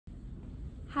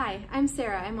Hi, I'm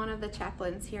Sarah. I'm one of the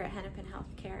chaplains here at Hennepin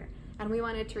Healthcare, and we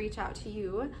wanted to reach out to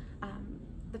you,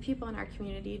 the people in our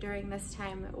community, during this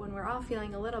time when we're all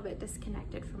feeling a little bit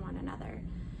disconnected from one another.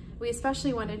 We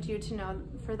especially wanted you to know,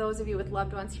 for those of you with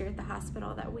loved ones here at the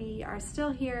hospital, that we are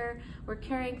still here, we're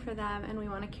caring for them, and we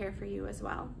want to care for you as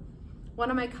well. One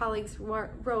of my colleagues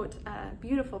wrote a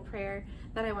beautiful prayer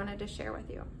that I wanted to share with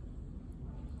you.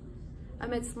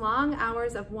 Amidst long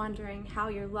hours of wondering how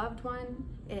your loved one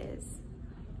is,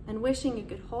 and wishing you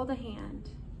could hold a hand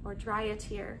or dry a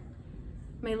tear,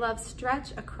 may love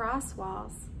stretch across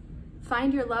walls.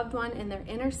 Find your loved one in their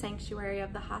inner sanctuary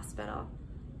of the hospital,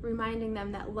 reminding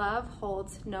them that love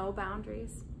holds no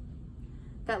boundaries,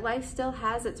 that life still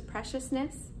has its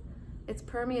preciousness, its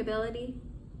permeability,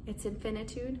 its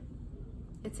infinitude,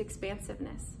 its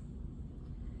expansiveness.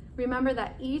 Remember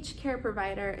that each care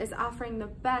provider is offering the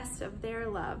best of their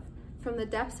love from the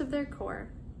depths of their core.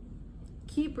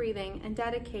 Keep breathing and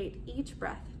dedicate each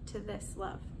breath to this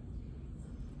love.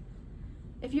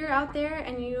 If you're out there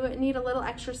and you need a little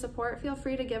extra support, feel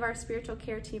free to give our spiritual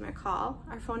care team a call.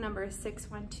 Our phone number is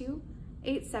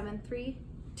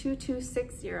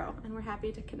 612-873-2260, and we're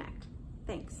happy to connect.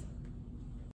 Thanks.